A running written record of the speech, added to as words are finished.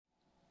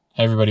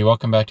Hey everybody,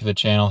 welcome back to the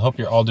channel. Hope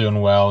you're all doing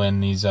well in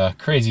these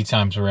crazy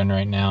times we're in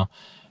right now.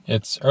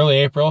 It's early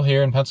April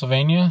here in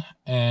Pennsylvania,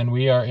 and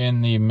we are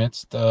in the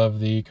midst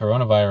of the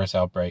coronavirus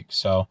outbreak.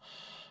 So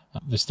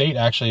the state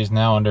actually is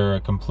now under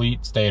a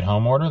complete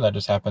stay-at-home order. That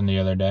just happened the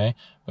other day.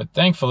 But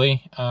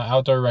thankfully,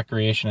 outdoor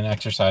recreation and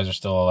exercise are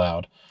still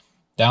allowed.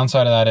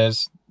 Downside of that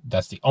is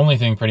that's the only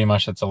thing pretty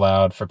much that's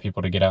allowed for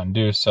people to get out and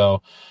do.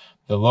 So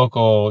the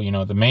local,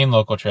 the main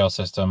local trail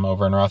system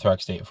over in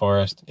Rothrock State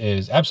Forest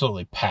is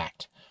absolutely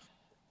packed.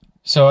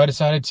 So I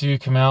decided to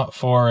come out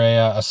for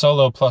a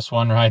solo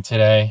 +1 ride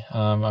today.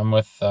 I'm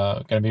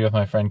gonna be with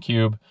my friend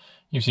Kube.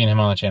 You've seen him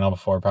on the channel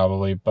before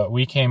probably, but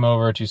we came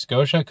over to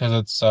Scotia because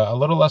it's a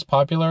little less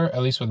popular,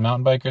 at least with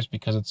mountain bikers,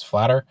 because it's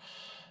flatter.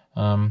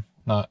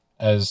 Not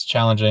as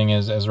challenging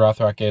as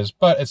Rothrock is,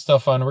 but it's still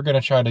fun. We're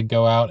gonna try to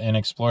go out and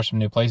explore some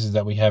new places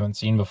that we haven't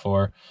seen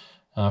before,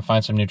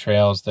 find some new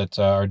trails that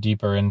are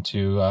deeper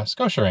into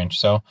Scotia range.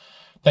 So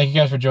thank you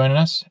guys for joining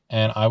us,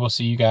 and I will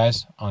see you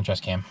guys on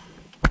Chest Cam.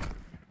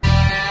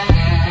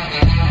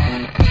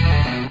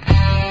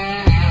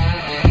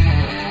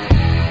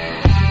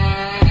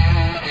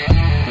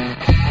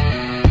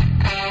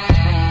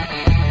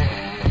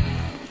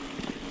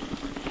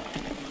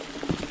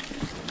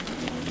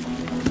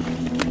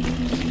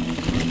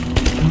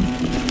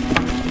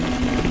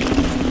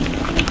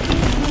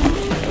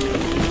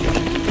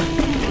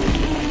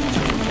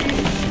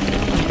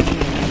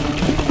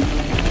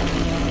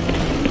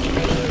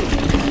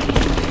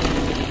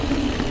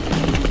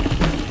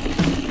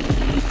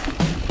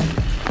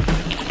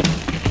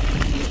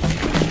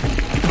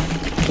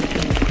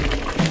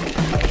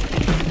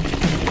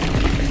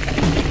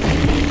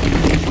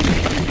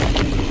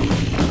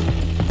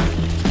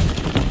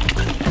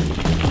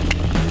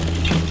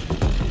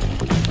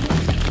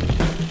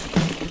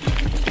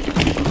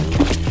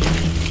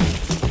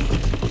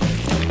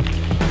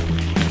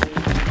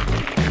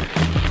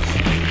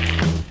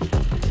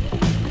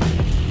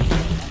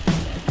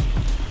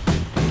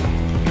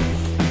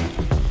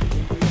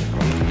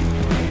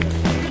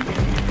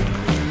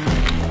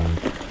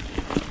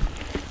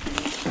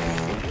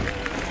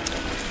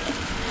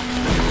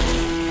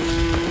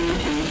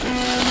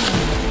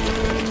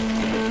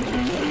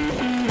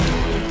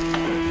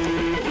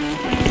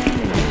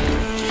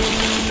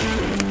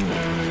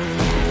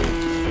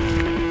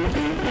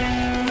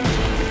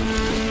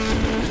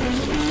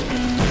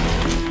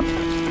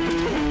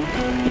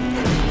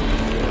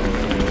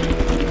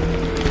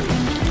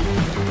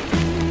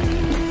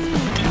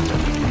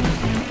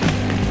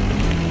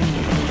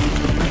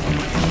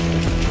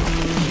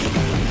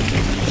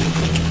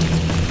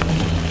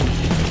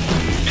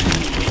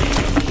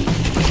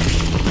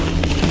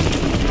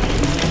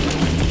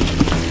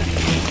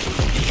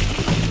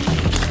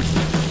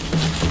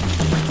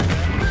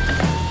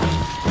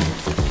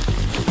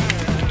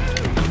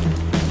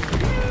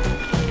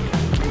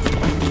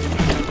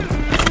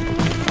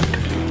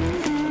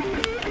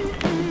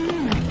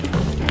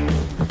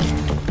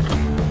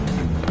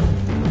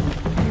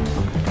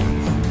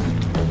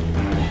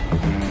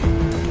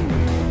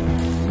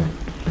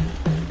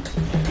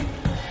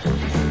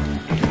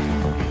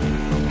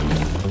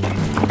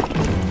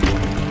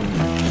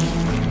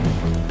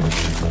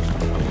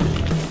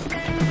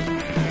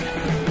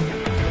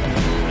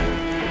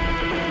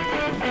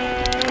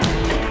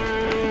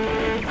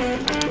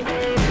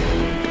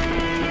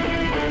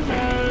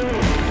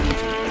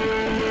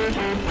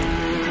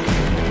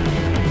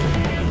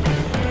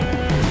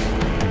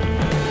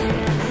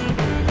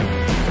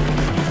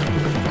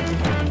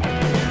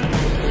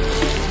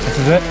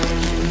 Is it?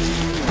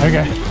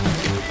 Okay.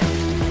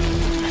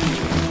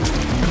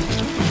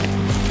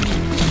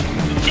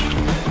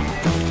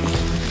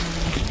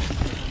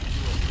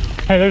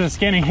 Hey, there's a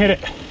skinny, hit it.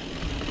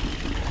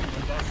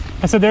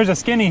 I said there's a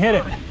skinny, hit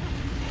it.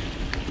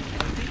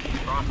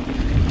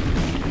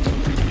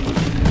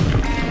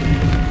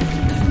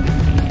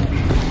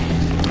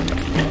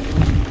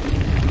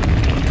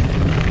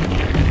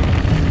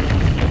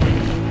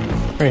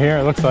 Right here,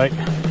 it looks like.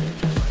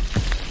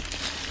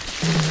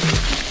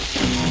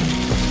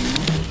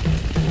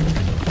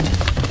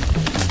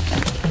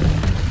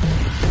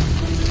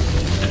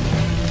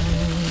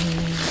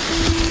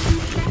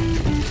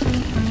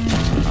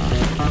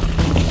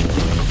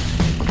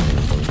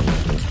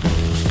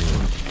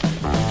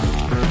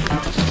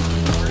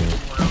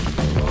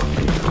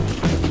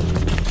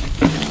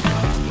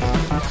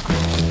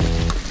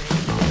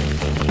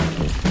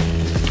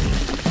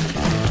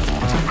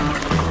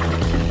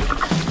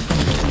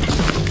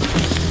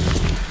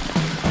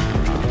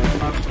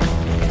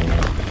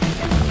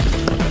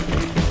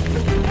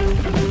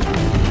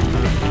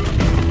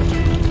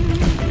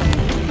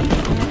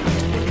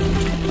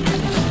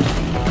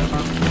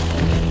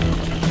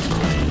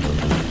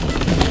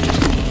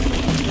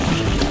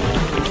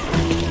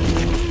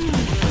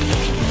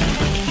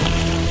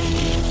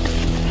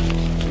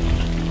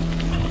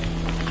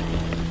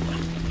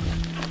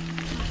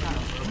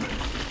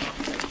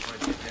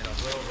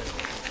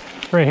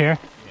 Right here.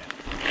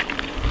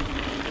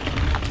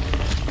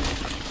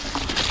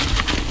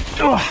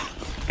 Oh,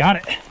 got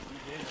it.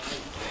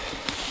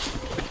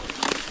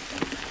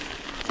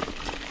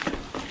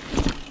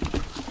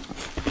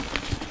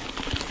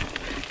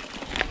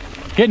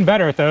 Getting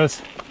better at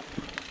those.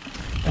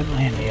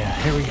 Finlandia,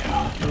 here we go.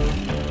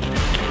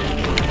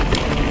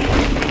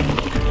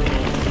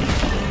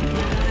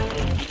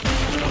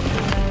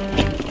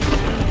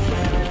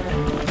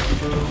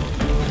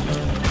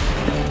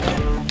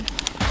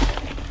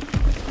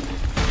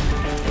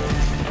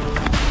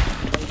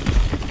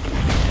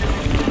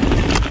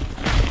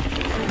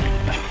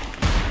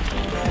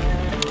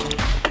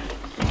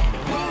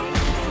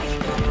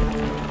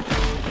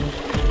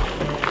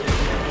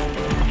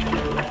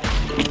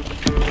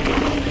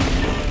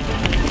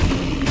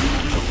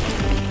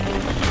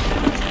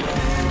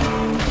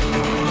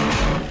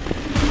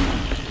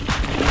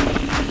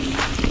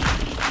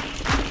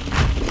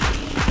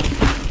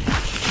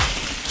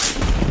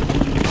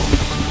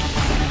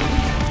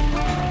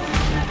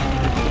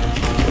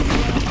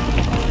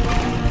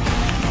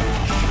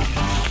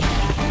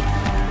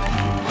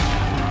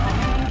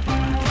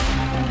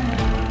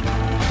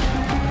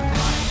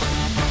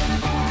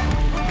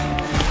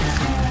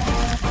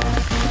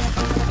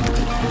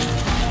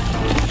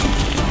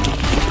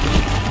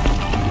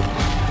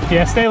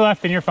 Yeah, stay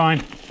left and you're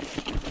fine.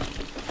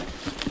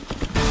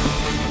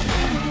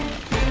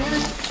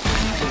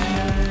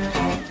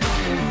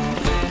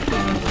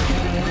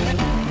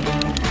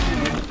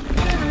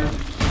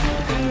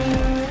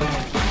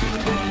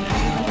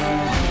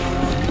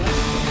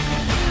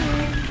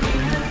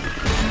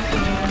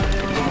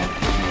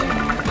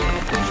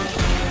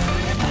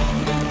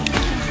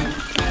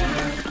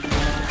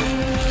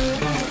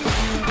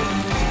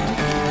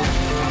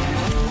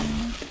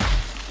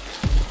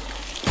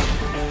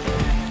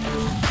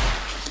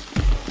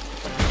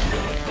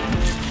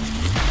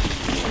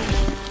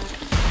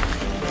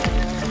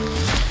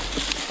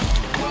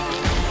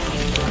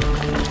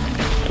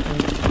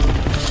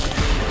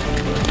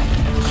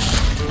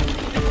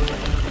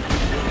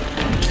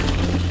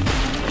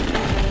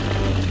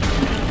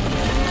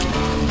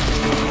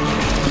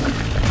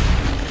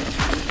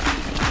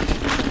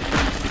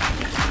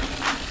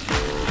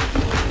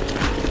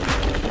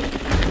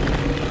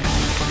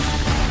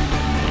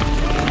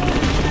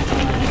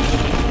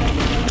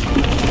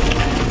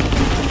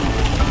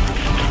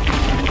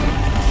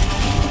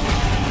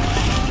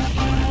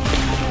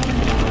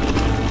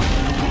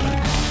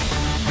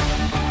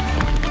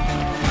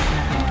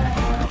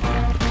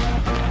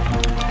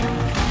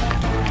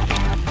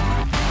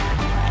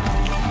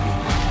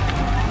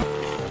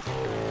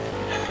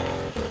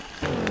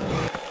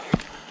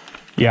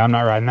 Yeah, I'm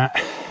not riding that.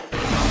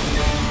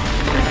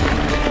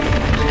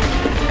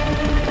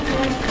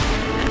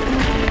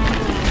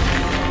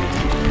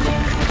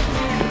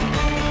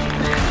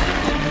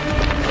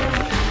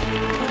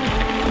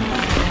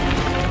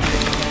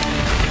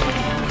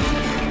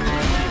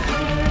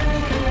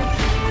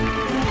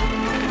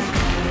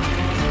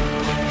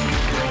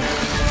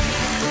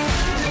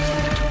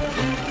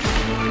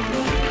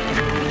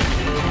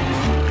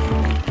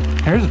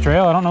 Here's a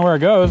trail. I don't know where it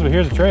goes, but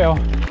here's a trail.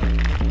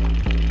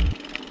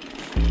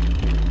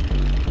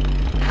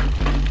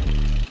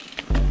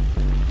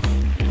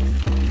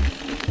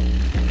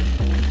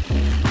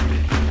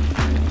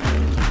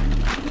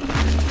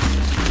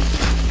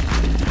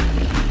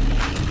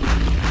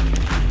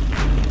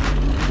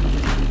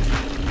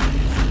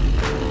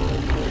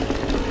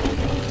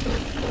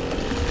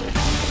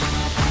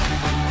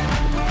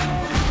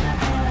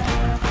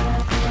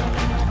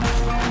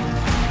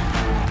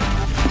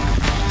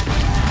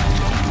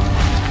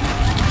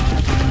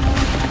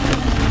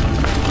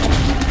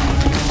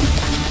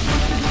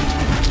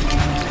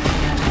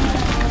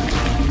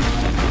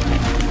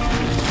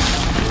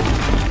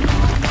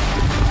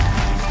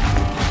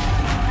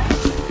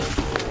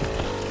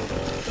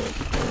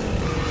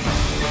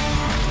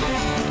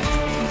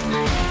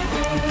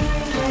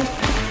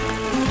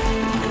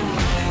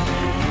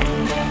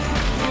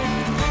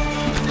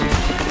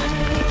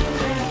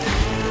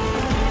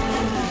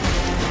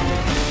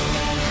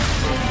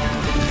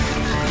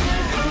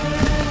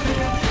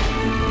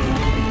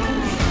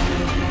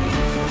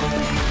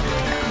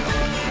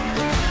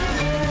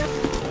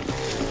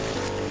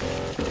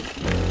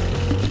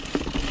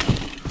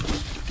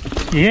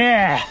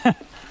 Yeah.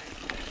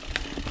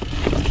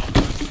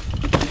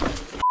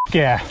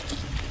 Yeah.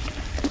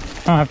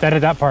 I don't have to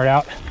edit that part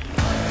out.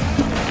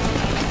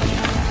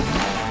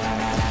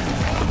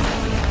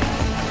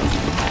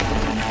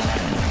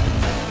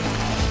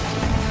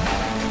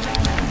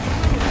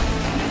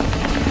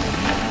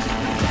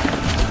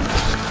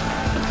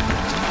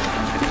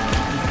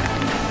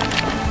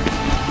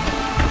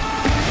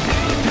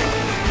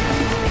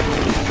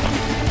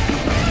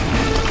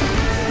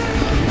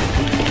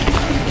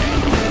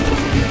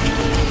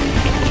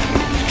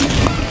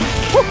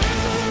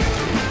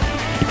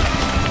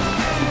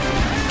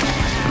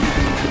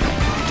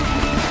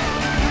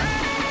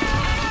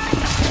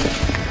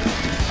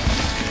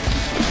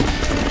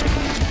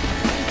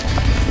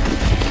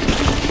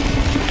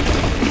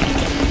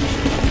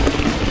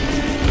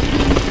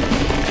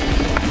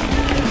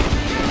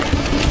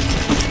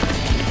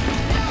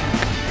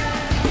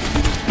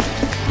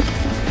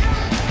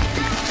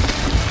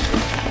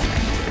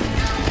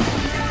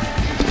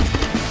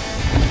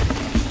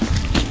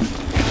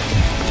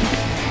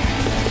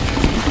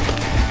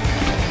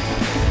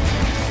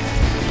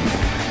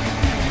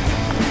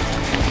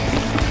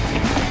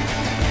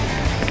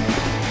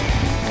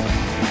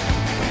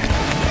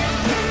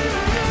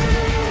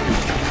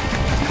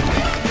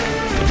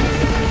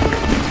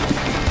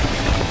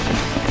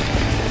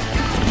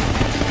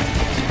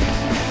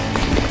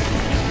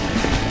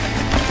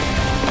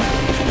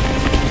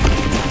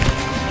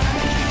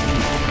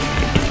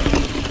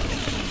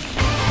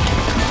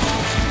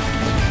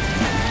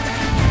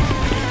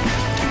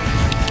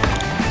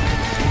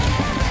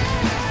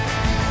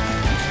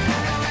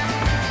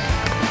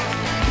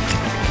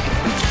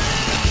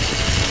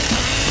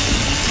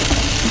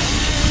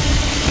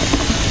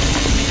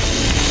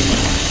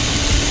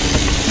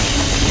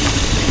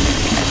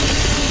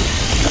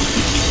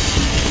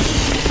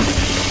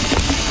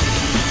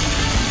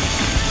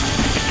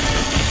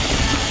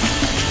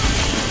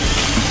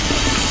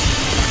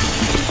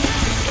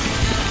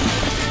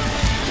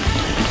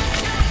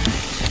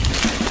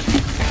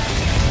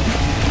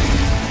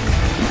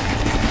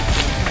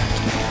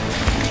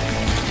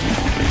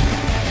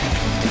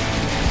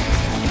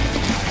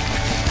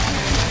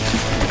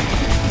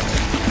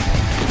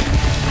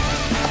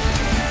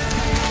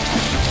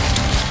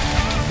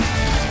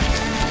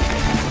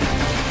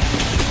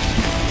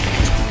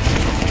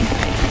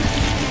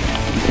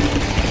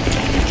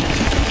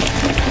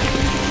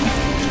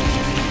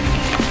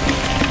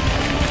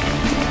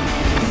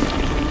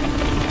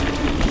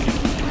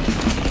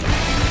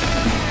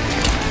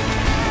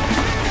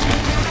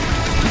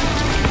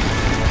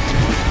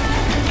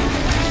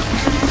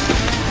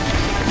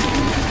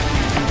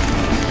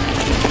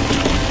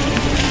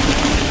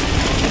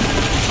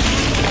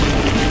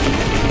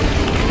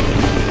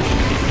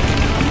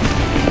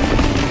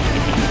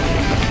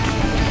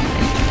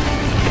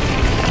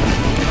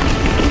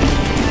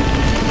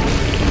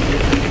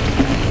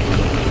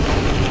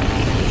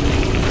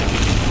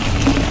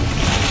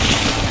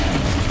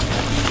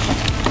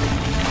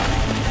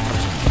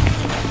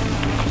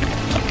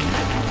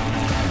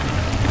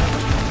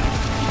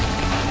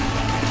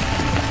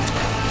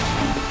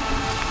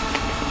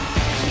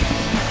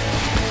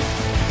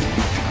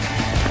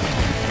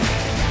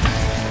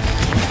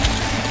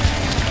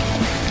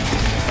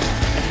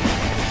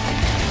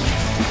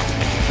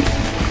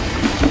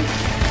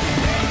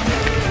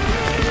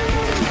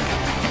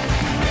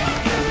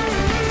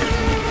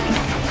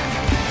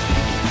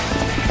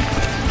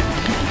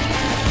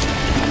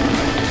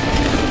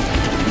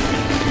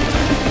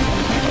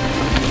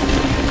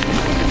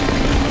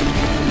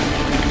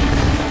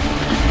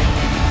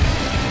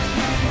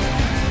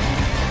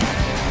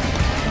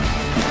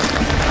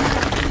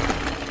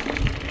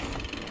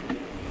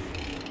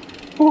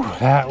 Whew,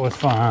 that was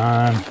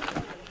fun.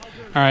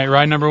 All right,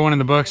 ride number 1 in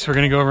the books. We're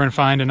gonna go over and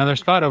find another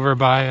spot over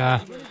by a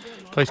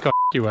place called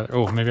Weather.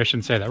 Oh, maybe I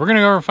shouldn't say that. We're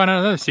gonna go over and find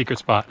another secret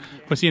spot.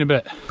 We'll see you in a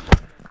bit.